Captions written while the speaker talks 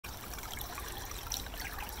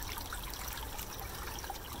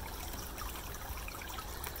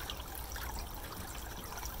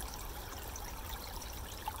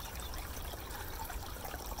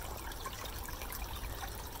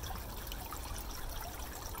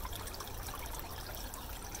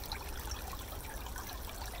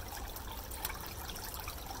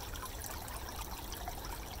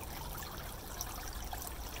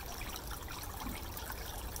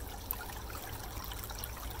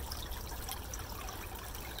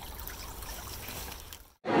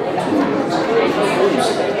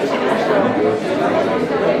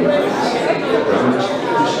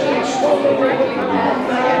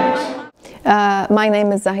My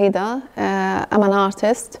name is Zahida. I'm an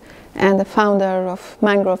artist and the founder of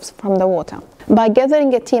Mangroves from the Water. By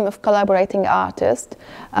gathering a team of collaborating artists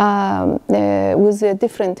with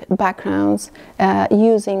different backgrounds,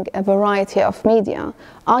 using a variety of media,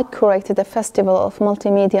 I curated a festival of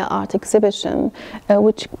multimedia art exhibition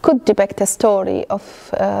which could depict a story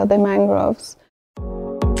of the mangroves.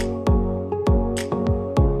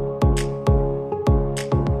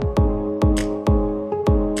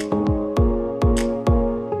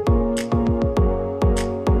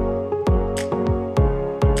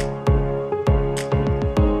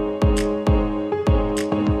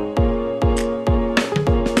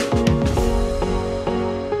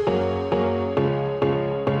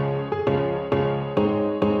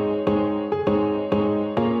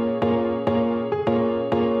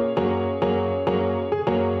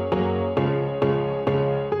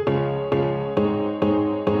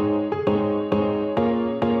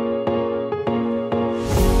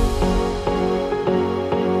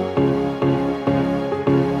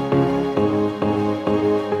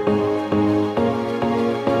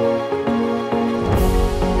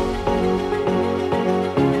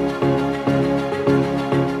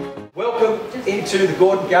 Into the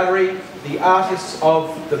Gordon Gallery, the artists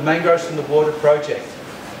of the Mangroves from the Water project.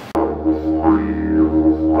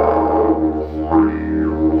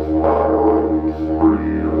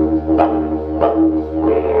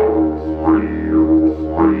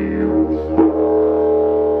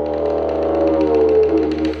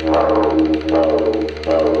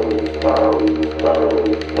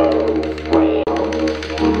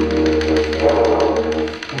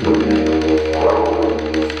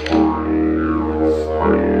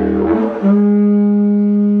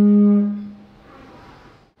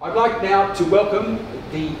 I'd like now to welcome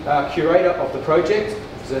the curator of the project,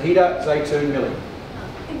 Zahida Zaytoun-Millie.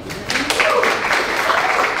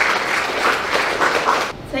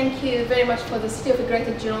 Thank you very much for the City of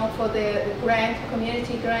Greater Geelong for the grant,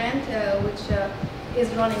 community grant, which is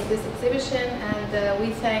running this exhibition, and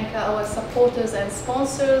we thank our supporters and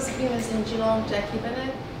sponsors, Humans in Geelong, Jackie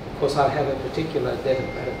Bennett. Of course, I have a particular debt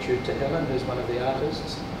of gratitude to Helen, who's one of the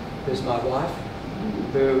artists, who's my wife,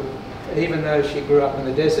 who, even though she grew up in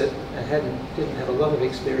the desert and didn't have a lot of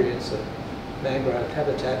experience of mangrove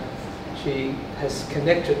habitat, she has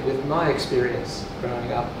connected with my experience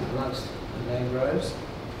growing up amongst the mangroves,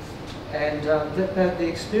 and the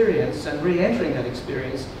experience and re-entering that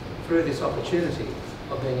experience through this opportunity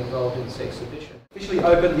of being involved in this exhibition. Officially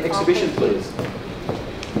open the exhibition, please.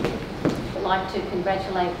 I'd like to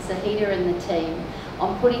congratulate Zahida and the team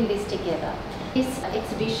on putting this together. This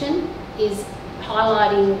exhibition is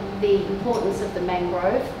highlighting the importance of the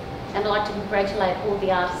mangrove, and I'd like to congratulate all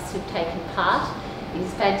the artists who've taken part. It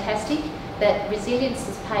is fantastic that resilience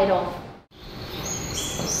has paid off.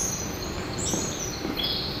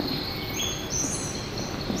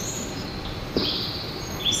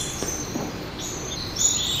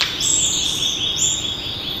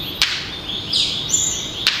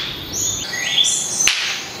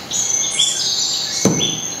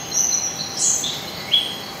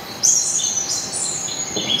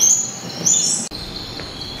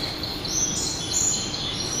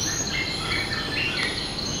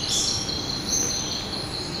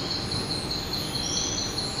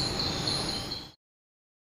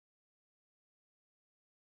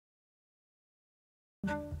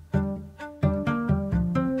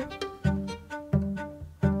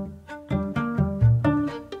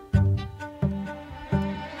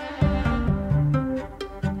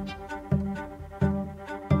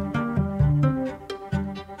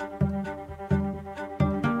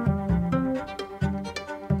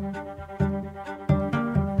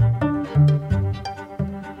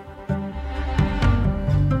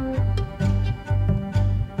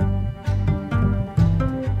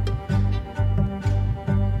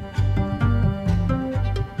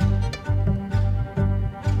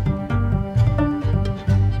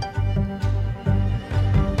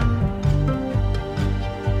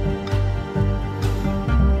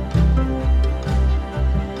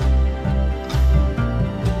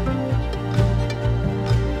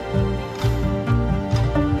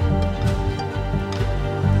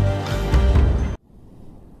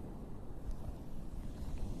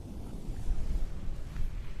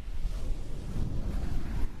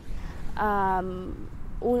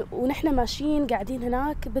 ونحن ماشيين قاعدين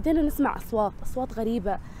هناك بدينا نسمع أصوات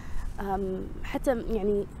غريبة، حتى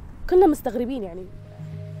يعني كلنا مستغربين يعني.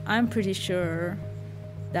 I'm pretty sure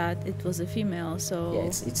that it was a female, so yeah,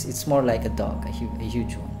 it's more like a dog, a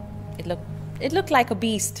huge one. It looked like a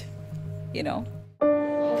beast, you know.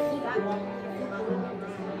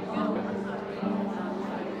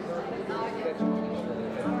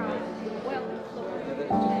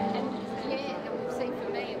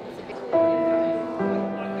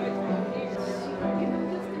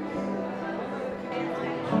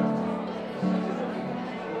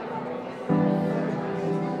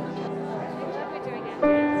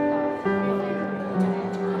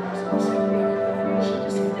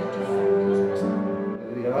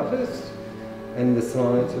 and the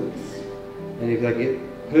scientists. And if they get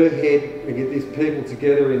her head and get these people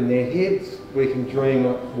together in their heads, we can dream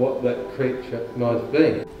up what that creature might have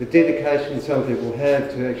been. The dedication some people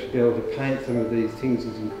have to actually be able to paint some of these things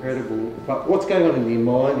is incredible, but what's going on in their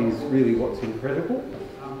mind is really what's incredible.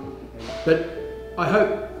 But I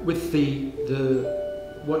hope with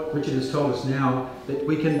what Richard has told us now, that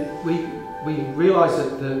we realise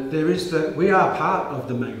that we are part of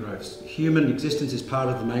the mangroves. Human existence is part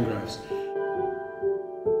of the mangroves.